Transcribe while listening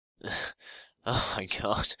Oh my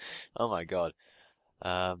god. Oh my god.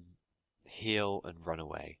 Um, heal and run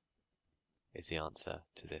away is the answer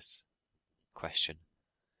to this question.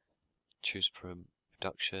 Choose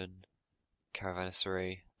production,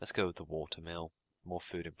 caravanserai. Let's go with the watermill. More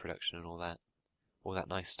food in production and all that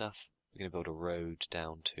nice stuff. We're going to build a road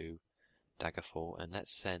down to Daggerfall, and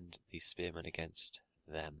let's send these spearmen against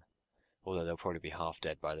them. Although they'll probably be half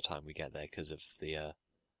dead by the time we get there because of the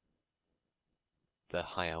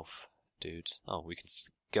high elf dudes. Oh, we can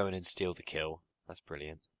go in and steal the kill. That's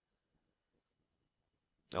brilliant.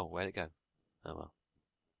 Oh, where'd it go? Oh well.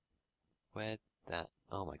 Where'd that?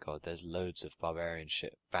 Oh my god, there's loads of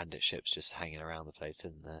bandit ships just hanging around the place,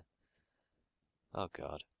 isn't there? Oh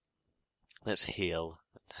god. Let's heal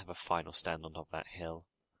and have a final stand on top of that hill.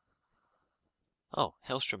 Oh,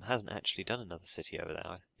 Hellstrom hasn't actually done another city over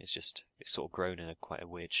there. It's sort of grown in quite a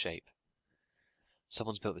weird shape.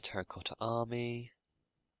 Someone's built the terracotta army.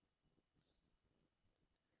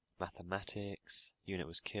 Mathematics. Unit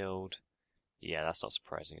was killed. Yeah, that's not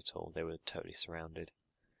surprising at all. They were totally surrounded.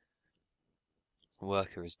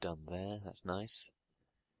 Worker is done there. That's nice.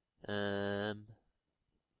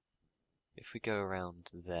 If we go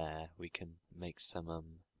around there, we can make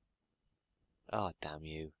some, Oh, damn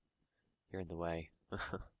you. You're in the way.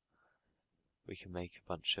 We can make a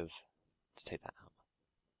bunch of... Let's take that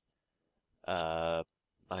out.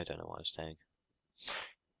 I don't know what I was saying.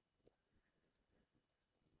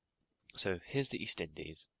 So, here's the East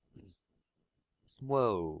Indies.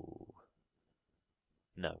 Whoa.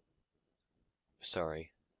 No.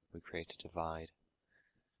 Sorry. We created a divide.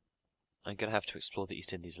 I'm going to have to explore the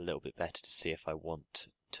East Indies a little bit better to see if I want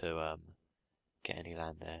to get any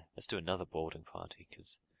land there. Let's do another boarding party,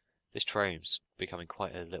 because this trireme's becoming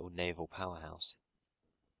quite a little naval powerhouse.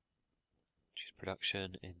 Choose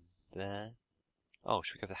production in there. Oh,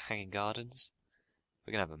 should we go for the Hanging Gardens?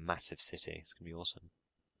 We're going to have a massive city. It's going to be awesome.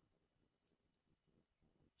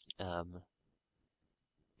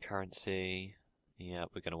 Currency. Yeah,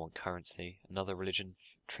 we're going to want currency. Another religion,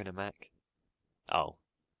 Trinamac. Oh.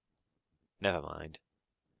 Never mind.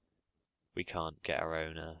 We can't get our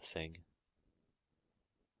own thing.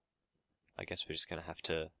 I guess we're just going to have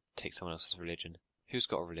to take someone else's religion. Who's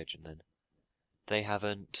got a religion then? They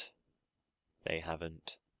haven't. They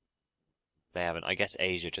haven't. They haven't. I guess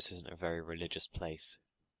Asia just isn't a very religious place.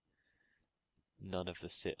 None of the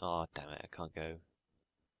Oh, damn it, I can't go.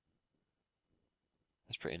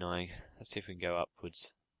 That's pretty annoying. Let's see if we can go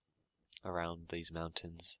upwards around these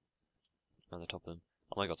mountains. Around the top of them.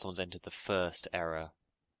 Oh my god, someone's entered the first era.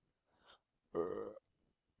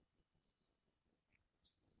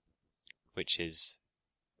 Which is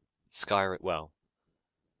Skyrim. Well,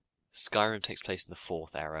 Skyrim takes place in the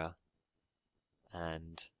 4th era.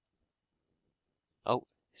 And... Oh,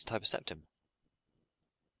 it's Tiber Septim.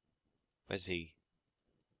 Where's he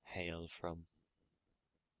hail from?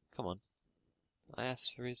 Come on. I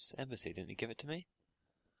asked for his embassy, didn't he give it to me?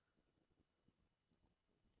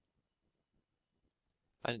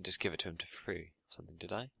 I didn't just give it to him for free or something,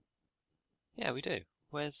 did I? Yeah, we do.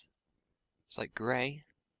 Where's... It's like grey.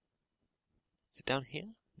 Is it down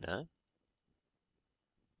here? No.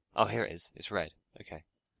 Oh, here it is. It's red. Okay.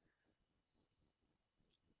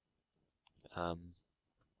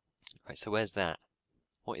 Right, so where's that?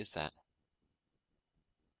 What is that?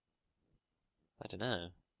 I don't know.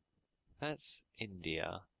 That's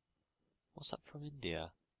India. What's up from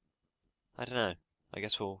India? I don't know. I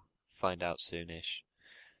guess we'll find out soonish.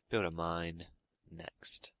 Build a mine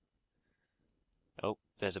next. Oh,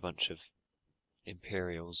 there's a bunch of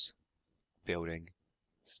Imperials building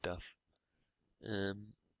stuff. Let's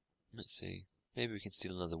see. Maybe we can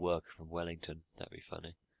steal another worker from Wellington. That'd be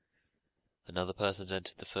funny. Another person's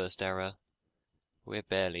entered the first era. We're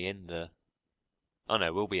barely in the... Oh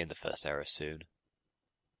no, we'll be in the first era soon.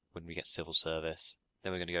 When we get civil service.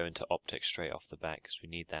 Then we're going to go into optics straight off the bat, because we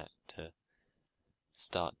need that to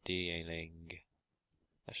start dealing...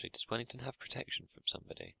 Actually, does Wellington have protection from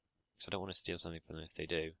somebody? Because I don't want to steal something from them if they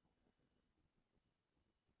do.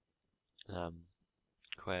 Who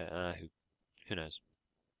knows?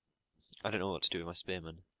 I don't know what to do with my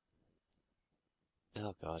spearmen.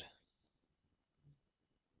 Oh god.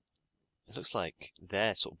 It looks like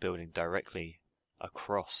they're sort of building directly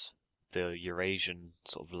across the Eurasian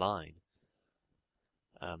sort of line.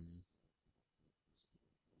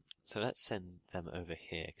 So let's send them over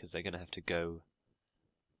here, because they're going to have to go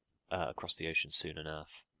across the ocean soon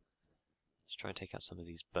enough. Let's try and take out some of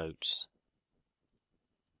these boats.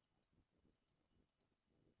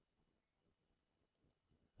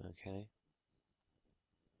 Okay.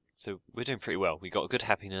 So we're doing pretty well. We got good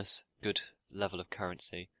happiness, good level of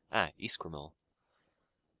currency. Ah, Esquimalt.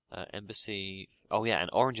 Embassy. Oh yeah, and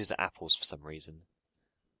oranges are apples for some reason.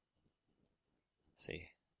 Let's see.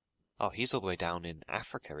 Oh, he's all the way down in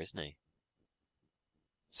Africa, isn't he?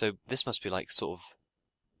 So this must be like sort of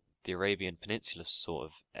the Arabian Peninsula sort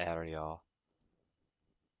of area.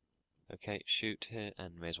 Okay, shoot here,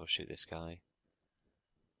 and may as well shoot this guy.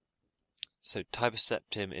 So Tiber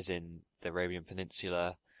Septim is in the Arabian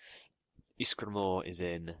Peninsula. Iskramor is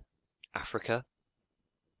in Africa.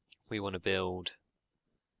 We want to build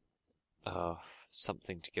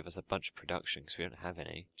something to give us a bunch of production, because we don't have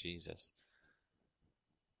any. Jesus.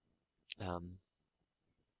 We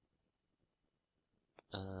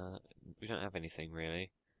don't have anything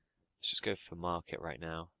really. Let's just go for market right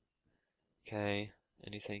now. Okay,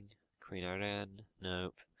 anything? Queen Iran?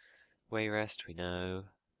 Nope. Wayrest, we know.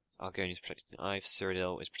 Argonia's protecting Ife.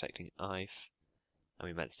 Cyrodiil is protecting Ife. And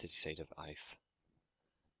we met the city-state of Ife.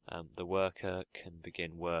 The worker can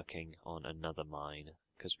begin working on another mine,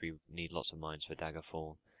 because we need lots of mines for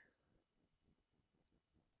Daggerfall.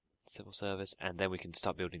 Civil service, and then we can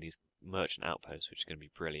start building these merchant outposts, which is going to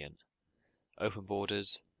be brilliant. Open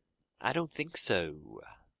borders? I don't think so.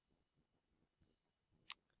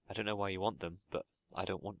 I don't know why you want them, but I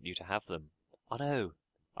don't want you to have them. Oh no!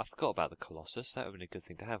 I forgot about the Colossus. That would have been a good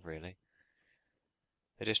thing to have, really.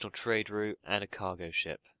 Additional trade route and a cargo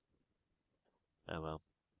ship. Oh well.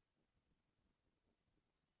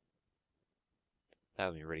 That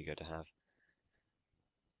would be really good to have.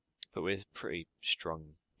 But we're pretty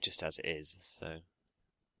strong just as it is, so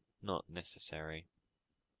not necessary.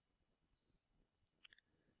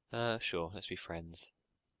 Sure, let's be friends.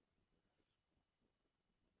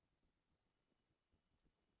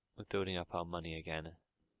 We're building up our money again.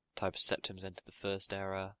 Tiber Septim's entered the first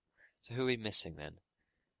era. So who are we missing then?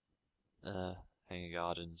 Hanging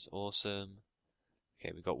Gardens, awesome.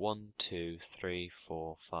 Okay, we've got 1, 2, 3,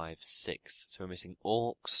 4, 5, 6. So we're missing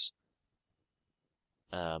Orcs.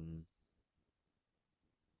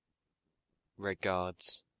 Red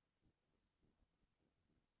Guards.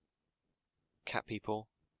 Cat People.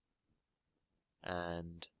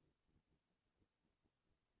 And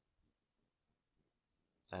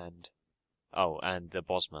the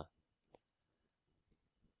Bosma.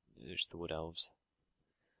 Which are the Wood Elves.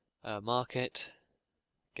 Market.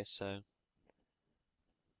 Guess so.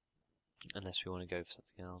 Unless we want to go for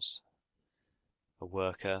something else. A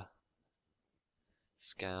worker.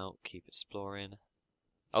 Scout. Keep exploring.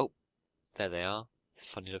 Oh! There they are. This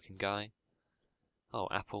funny looking guy. Oh,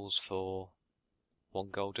 apples for 1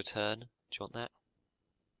 gold a turn. Do you want that?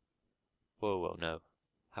 Whoa, no.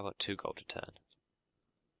 How about 2 gold a turn?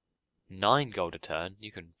 9 gold a turn?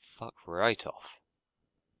 You can fuck right off.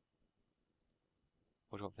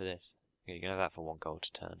 What do you want for this? Okay, you can have that for 1 gold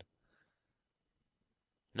a turn.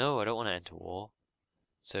 No, I don't want to enter war.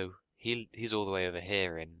 So, he's all the way over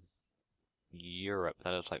here in Europe.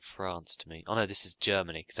 That looks like France to me. Oh no, this is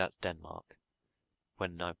Germany, because that's Denmark.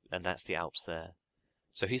 And that's the Alps there.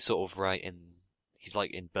 So he's sort of he's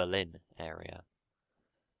like in Berlin area.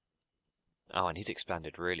 Oh, and he's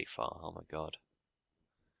expanded really far. Oh my god.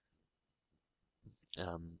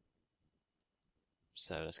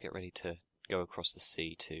 So let's get ready to go across the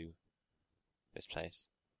sea to this place.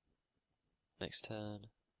 Next turn.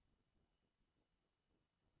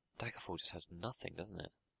 Daggerfall just has nothing, doesn't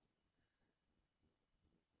it?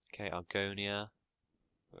 Okay, Argonia.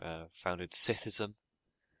 Founded Sithism.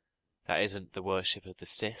 That isn't the worship of the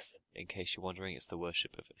Sith, in case you're wondering. It's the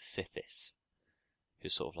worship of Sithis,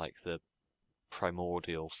 who's sort of like the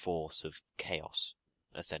primordial force of chaos,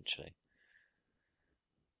 essentially.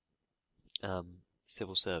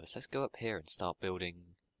 Civil service. Let's go up here and start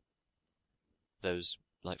building those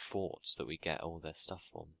like forts that we get all their stuff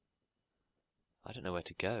from. I don't know where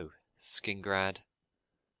to go. Skingrad.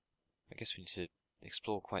 I guess we need to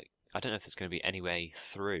explore quite... I don't know if there's going to be any way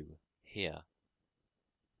through here.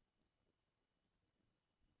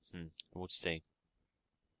 We'll see.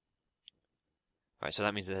 Right, so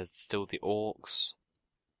that means there's still the orcs,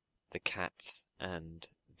 the cats, and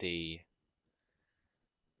the...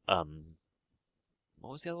 What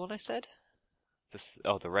was the other one I said?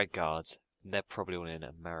 The Red Guards. They're probably all in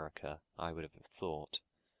America, I would have thought.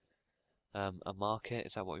 A market,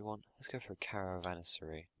 is that what we want? Let's go for a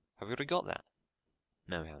caravanserai. Have we already got that?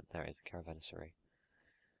 No, we haven't. There it is, a caravanserai.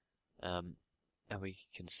 And we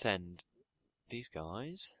can send these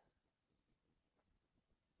guys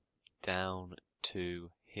down to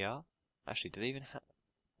here. Actually, do they even have...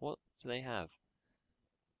 What do they have?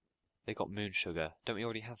 They got moon sugar. Don't we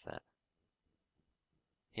already have that?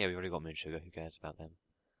 Yeah, we've already got moon sugar. Who cares about them?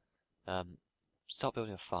 Start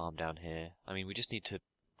building a farm down here. I mean, we just need to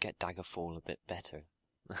get Daggerfall a bit better.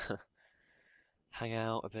 hang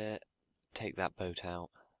out a bit, take that boat out,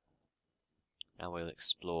 and we'll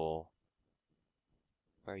explore.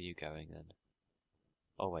 Where are you going then?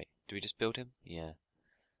 Oh wait, do we just build him? Yeah.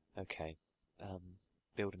 Okay.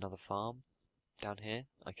 Build another farm down here,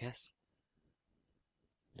 I guess.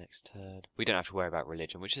 Next turn. We don't have to worry about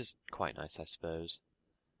religion, which is quite nice, I suppose.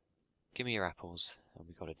 Give me your apples, and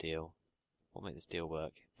we got a deal. We'll make this deal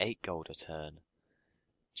work. 8 gold a turn.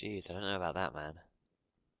 Jeez, I don't know about that, man.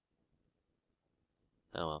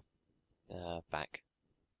 Oh well. Back.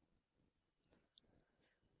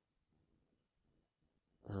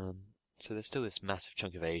 So there's still this massive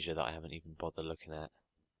chunk of Asia that I haven't even bothered looking at.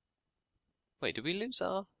 Wait, did we lose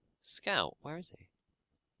our scout? Where is he?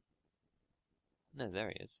 No, there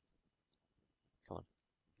he is. Come on.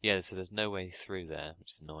 Yeah, so there's no way through there,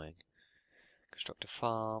 which is annoying. Construct a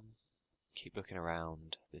farm. Keep looking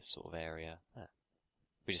around this sort of area. Ah.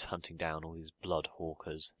 We're just hunting down all these blood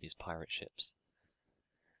hawkers, these pirate ships.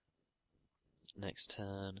 Next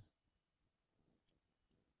turn.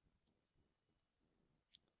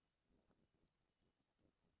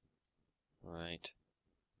 Right.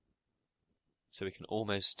 So we can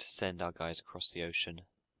almost send our guys across the ocean.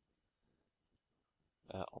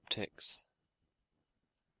 Optics.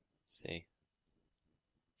 Let's see.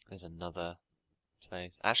 There's another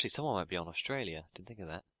place. Actually, someone might be on Australia. Didn't think of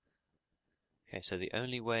that. Okay, so the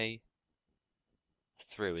only way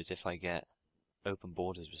through is if I get open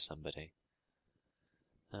borders with somebody.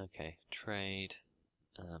 Okay, trade.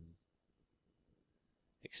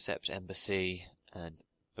 Accept embassy and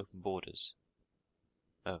open borders.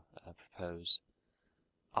 Oh, propose.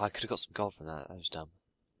 Oh, I could have got some gold from that. That was dumb.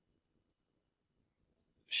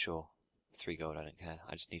 Sure. 3 gold, I don't care.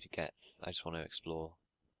 I just need to get... I just want to explore.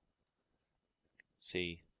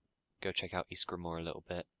 See. Go check out East Grimor a little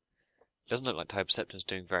bit. Doesn't look like Tiber Septim's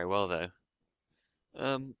doing very well, though.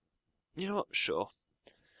 You know what? Sure.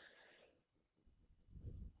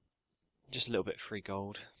 Just a little bit of free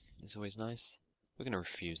gold is always nice. We're going to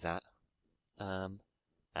refuse that.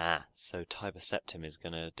 So Tiber Septim is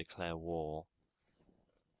going to declare war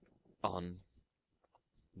on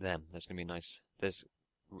them. That's going to be nice.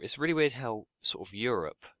 It's really weird how sort of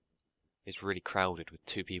Europe is really crowded with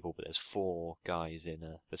 2 people, but there's 4 guys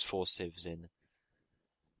in. There's 4 civs in.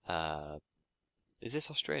 Is this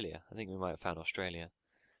Australia? I think we might have found Australia.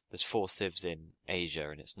 There's 4 civs in Asia,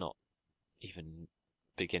 and it's not even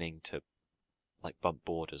beginning to like bump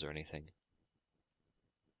borders or anything.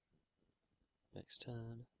 Next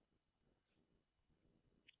turn.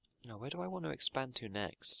 Now, where do I want to expand to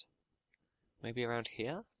next? Maybe around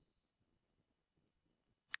here?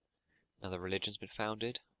 Another religion's been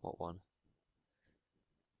founded. What one?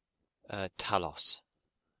 Talos.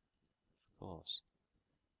 Of course.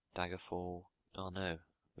 Daggerfall. Oh no.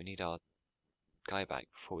 We need our guy back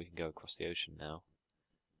before we can go across the ocean now.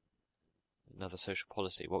 Another social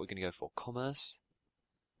policy. What are we going to go for? Commerce?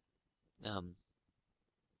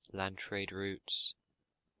 Land trade routes.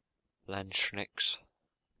 Landschnecks.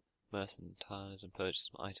 Mercantile and purchase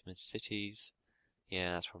some items in cities.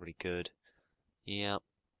 Yeah, that's probably good. Yeah.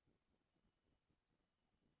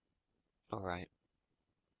 Alright.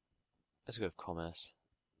 Let's go with commerce.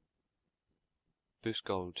 Boost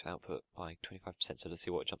gold output by 25%, so let's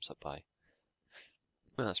see what it jumps up by.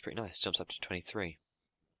 Well, that's pretty nice. It jumps up to 23.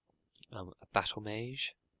 A battle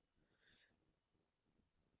mage.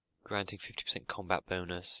 Granting 50% combat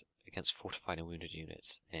bonus against fortified and wounded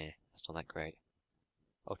units. That's not that great.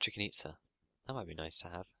 Oh, chicken eatser. That might be nice to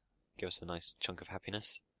have. Give us a nice chunk of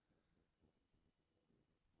happiness.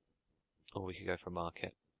 Or we could go for a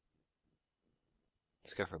market.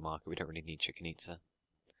 Let's go for a market. We don't really need chicken eatser.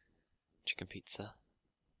 Chicken pizza.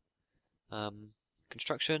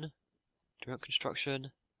 Construction. Do we want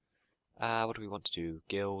construction? What do we want to do?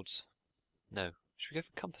 Guilds? No. Should we go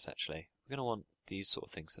for compass, actually? We're going to want these sort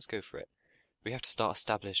of things. Let's go for it. We have to start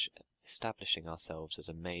establishing ourselves as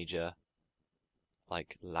a major,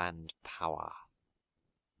 like, land power.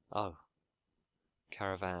 Oh.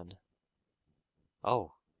 Caravan.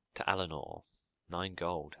 Oh. To Alanor. 9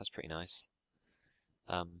 gold. That's pretty nice.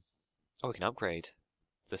 Oh, we can upgrade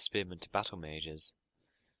the spearmen to battle mages.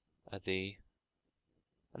 And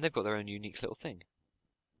they've got their own unique little thing.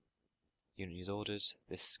 Unity's orders.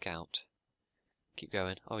 This scout. Keep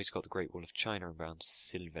going. Oh, he's got the Great Wall of China around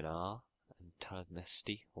Silvenar and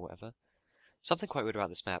Talanesti, or whatever. Something quite weird about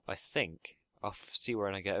this map, I think. I'll see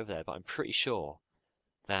when I get over there, but I'm pretty sure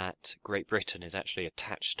that Great Britain is actually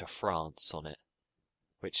attached to France on it.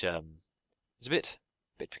 Which, is a bit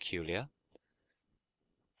peculiar.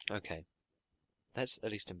 Okay. Let's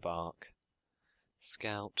at least embark.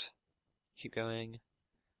 Scout. Keep going.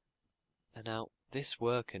 And now, this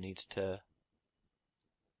worker needs to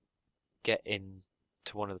get in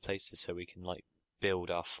to one of the places so we can, like, build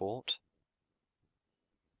our fort.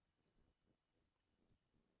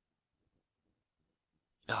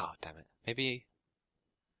 Oh, damn it. Maybe...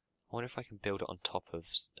 I wonder if I can build it on top of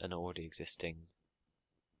an already existing...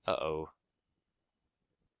 Uh-oh.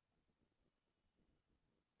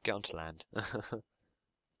 Get onto land.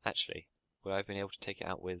 Actually, would I have been able to take it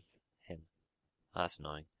out with him? Oh, that's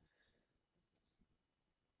annoying.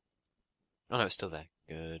 Oh no, it's still there.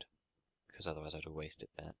 Good. Because otherwise I'd have wasted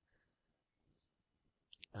that.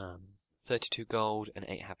 32 gold and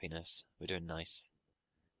 8 happiness. We're doing nice.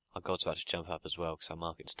 Our gold's about to jump up as well because our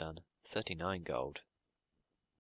market's done. 39 gold.